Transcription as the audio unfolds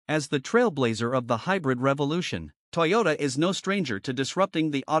As the trailblazer of the hybrid revolution, Toyota is no stranger to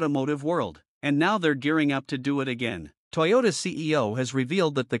disrupting the automotive world, and now they're gearing up to do it again. Toyota's CEO has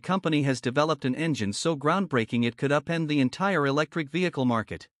revealed that the company has developed an engine so groundbreaking it could upend the entire electric vehicle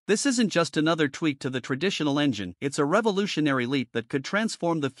market. This isn't just another tweak to the traditional engine, it's a revolutionary leap that could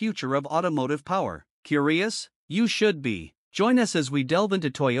transform the future of automotive power. Curious? You should be. Join us as we delve into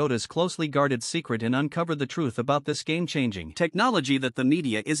Toyota's closely guarded secret and uncover the truth about this game-changing technology that the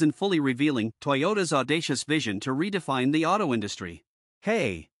media isn't fully revealing, Toyota's audacious vision to redefine the auto industry.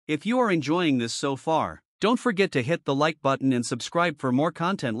 Hey, if you are enjoying this so far, don't forget to hit the like button and subscribe for more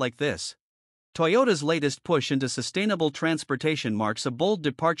content like this. Toyota's latest push into sustainable transportation marks a bold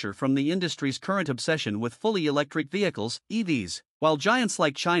departure from the industry's current obsession with fully electric vehicles, EVs. While giants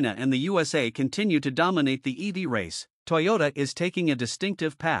like China and the USA continue to dominate the EV race, Toyota is taking a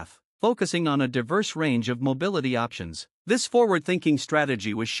distinctive path, focusing on a diverse range of mobility options. This forward-thinking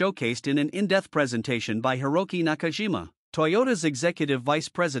strategy was showcased in an in-depth presentation by Hiroki Nakajima, Toyota's Executive Vice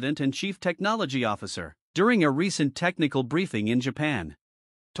President and Chief Technology Officer, during a recent technical briefing in Japan.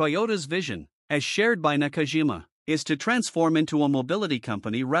 Toyota's vision, as shared by Nakajima, is to transform into a mobility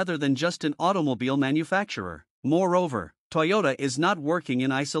company rather than just an automobile manufacturer. Moreover, Toyota is not working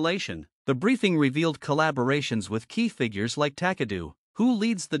in isolation. The briefing revealed collaborations with key figures like Takadu, who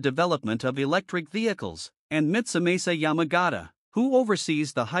leads the development of electric vehicles, and Mitsumasa Yamagata, who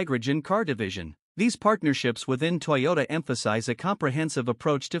oversees the hydrogen car division. These partnerships within Toyota emphasize a comprehensive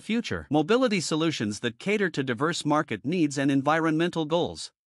approach to future mobility solutions that cater to diverse market needs and environmental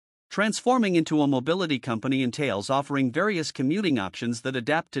goals. Transforming into a mobility company entails offering various commuting options that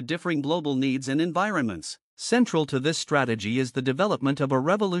adapt to differing global needs and environments. Central to this strategy is the development of a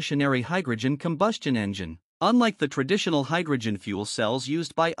revolutionary hydrogen combustion engine. Unlike the traditional hydrogen fuel cells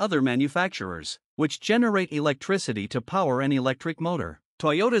used by other manufacturers, which generate electricity to power an electric motor,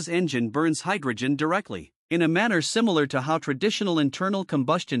 Toyota's engine burns hydrogen directly, in a manner similar to how traditional internal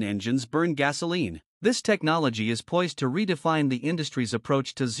combustion engines burn gasoline. This technology is poised to redefine the industry's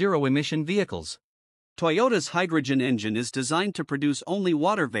approach to zero-emission vehicles. Toyota's hydrogen engine is designed to produce only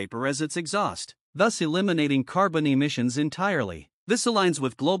water vapor as its exhaust, thus eliminating carbon emissions entirely. This aligns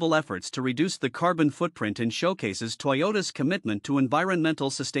with global efforts to reduce the carbon footprint and showcases Toyota's commitment to environmental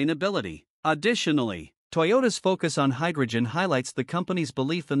sustainability. Additionally, Toyota's focus on hydrogen highlights the company's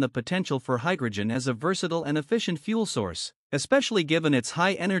belief in the potential for hydrogen as a versatile and efficient fuel source, especially given its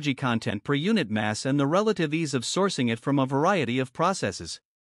high energy content per unit mass and the relative ease of sourcing it from a variety of processes.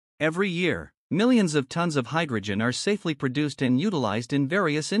 Every year, millions of tons of hydrogen are safely produced and utilized in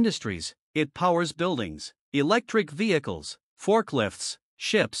various industries. It powers buildings, electric vehicles, forklifts,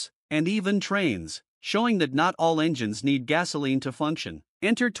 ships, and even trains, showing that not all engines need gasoline to function.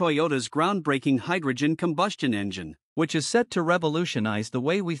 Enter Toyota's groundbreaking hydrogen combustion engine, which is set to revolutionize the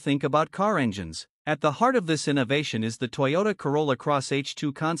way we think about car engines. At the heart of this innovation is the Toyota Corolla Cross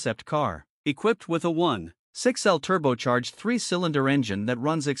H2 concept car, equipped with a 1.6L turbocharged 3-cylinder engine that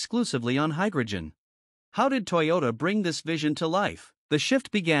runs exclusively on hydrogen. How did Toyota bring this vision to life? The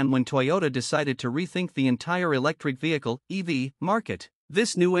shift began when Toyota decided to rethink the entire electric vehicle (EV) market.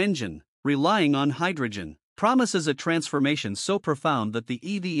 This new engine, relying on hydrogen, promises a transformation so profound that the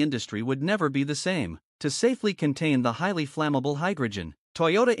EV industry would never be the same. To safely contain the highly flammable hydrogen,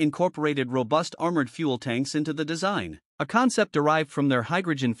 Toyota incorporated robust armored fuel tanks into the design, a concept derived from their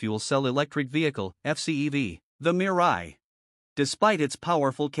hydrogen fuel cell electric vehicle, FCEV, the Mirai. Despite its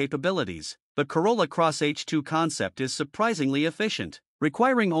powerful capabilities, the Corolla Cross H2 concept is surprisingly efficient,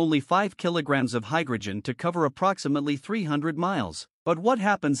 requiring only 5 kilograms of hydrogen to cover approximately 300 miles. But what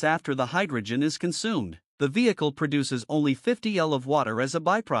happens after the hydrogen is consumed? The vehicle produces only 50 L of water as a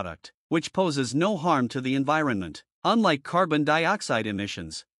byproduct, which poses no harm to the environment, unlike carbon dioxide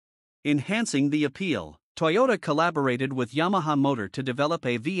emissions. Enhancing the appeal, Toyota collaborated with Yamaha Motor to develop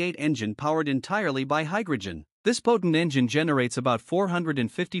a V8 engine powered entirely by hydrogen. This potent engine generates about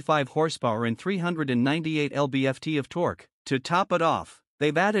 455 horsepower and 398 lb-ft of torque. To top it off,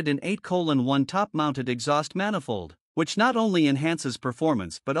 they've added an 8:1 top-mounted exhaust manifold, which not only enhances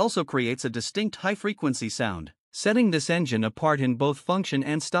performance but also creates a distinct high-frequency sound, setting this engine apart in both function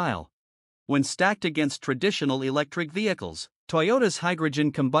and style. When stacked against traditional electric vehicles, Toyota's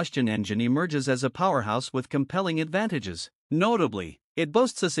hydrogen combustion engine emerges as a powerhouse with compelling advantages. Notably, it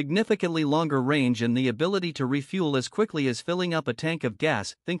boasts a significantly longer range and the ability to refuel as quickly as filling up a tank of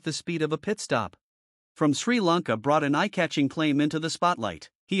gas. Think the speed of a pit stop. From Sri Lanka brought an eye-catching claim into the spotlight.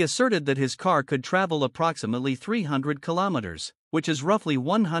 He asserted that his car could travel approximately 300 kilometers, which is roughly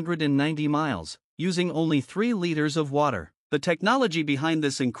 190 miles, using only 3 liters of water. The technology behind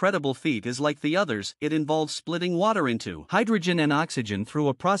this incredible feat is like the others. It involves splitting water into hydrogen and oxygen through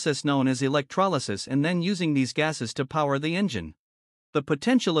a process known as electrolysis and then using these gases to power the engine. The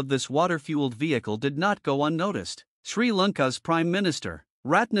potential of this water-fueled vehicle did not go unnoticed. Sri Lanka's Prime Minister,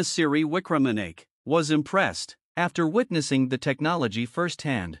 Ratna Siri Wickremesinghe, was impressed. After witnessing the technology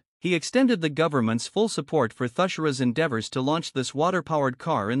firsthand, he extended the government's full support for Thushara's endeavors to launch this water-powered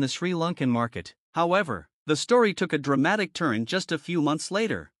car in the Sri Lankan market. However, the story took a dramatic turn just a few months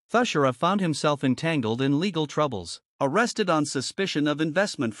later. Thushara found himself entangled in legal troubles, arrested on suspicion of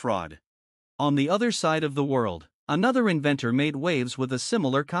investment fraud. On the other side of the world, another inventor made waves with a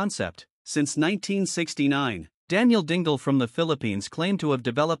similar concept. Since 1969, Daniel Dingle from the Philippines claimed to have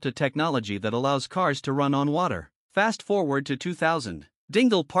developed a technology that allows cars to run on water. Fast forward to 2000,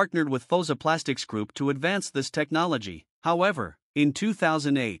 Dingle partnered with Fosa Plastics Group to advance this technology. However, in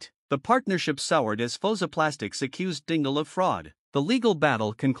 2008, the partnership soured as Fosa Plastics accused Dingle of fraud. The legal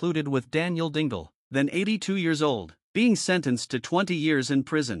battle concluded with Daniel Dingle, then 82 years old, being sentenced to 20 years in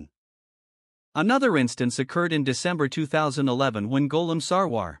prison. Another instance occurred in December 2011 when Ghulam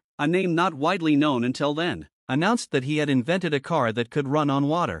Sarwar, a name not widely known until then, announced that he had invented a car that could run on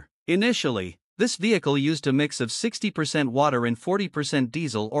water. Initially, this vehicle used a mix of 60% water and 40%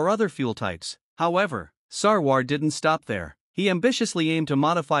 diesel or other fuel types. However, Sarwar didn't stop there. He ambitiously aimed to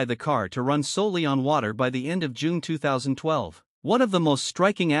modify the car to run solely on water by the end of June 2012. One of the most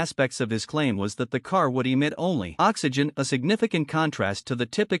striking aspects of his claim was that the car would emit only oxygen, a significant contrast to the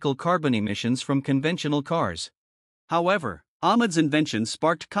typical carbon emissions from conventional cars. However, Ahmed's invention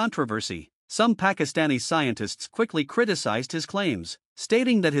sparked controversy. Some Pakistani scientists quickly criticized his claims,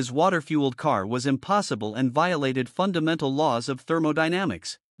 stating that his water-fueled car was impossible and violated fundamental laws of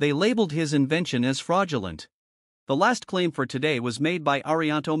thermodynamics. They labeled his invention as fraudulent. The last claim for today was made by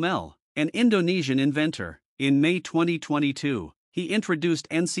Arianto Mel, an Indonesian inventor. In May 2022, he introduced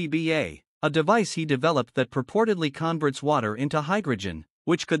NCBA, a device he developed that purportedly converts water into hydrogen,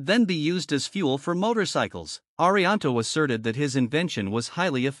 which could then be used as fuel for motorcycles. Arianto asserted that his invention was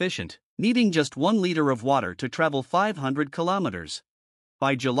highly efficient, needing just 1 liter of water to travel 500 kilometers.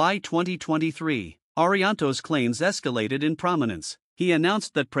 By July 2023, Arianto's claims escalated in prominence. He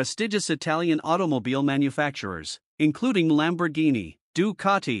announced that prestigious Italian automobile manufacturers, including Lamborghini,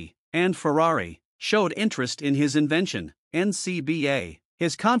 Ducati, and Ferrari, showed interest in his invention, NCBA.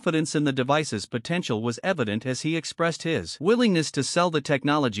 His confidence in the device's potential was evident as he expressed his willingness to sell the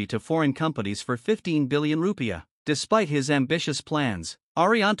technology to foreign companies for 15 billion rupiah. Despite his ambitious plans,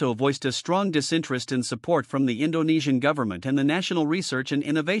 Arianto voiced a strong disinterest in support from the Indonesian government and the National Research and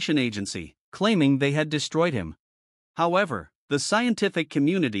Innovation Agency, claiming they had destroyed him. However, the scientific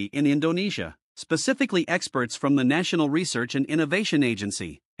community in Indonesia, specifically experts from the National Research and Innovation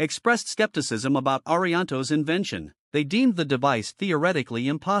Agency, expressed skepticism about Arianto's invention. They deemed the device theoretically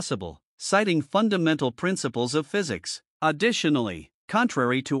impossible, citing fundamental principles of physics. Additionally,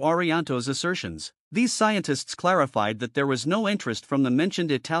 contrary to Arianto's assertions, these scientists clarified that there was no interest from the mentioned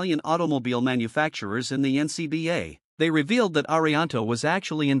Italian automobile manufacturers in the NCBA. They revealed that Arianto was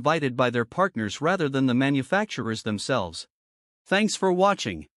actually invited by their partners rather than the manufacturers themselves. Thanks for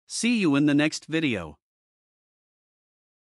watching. See you in the next video.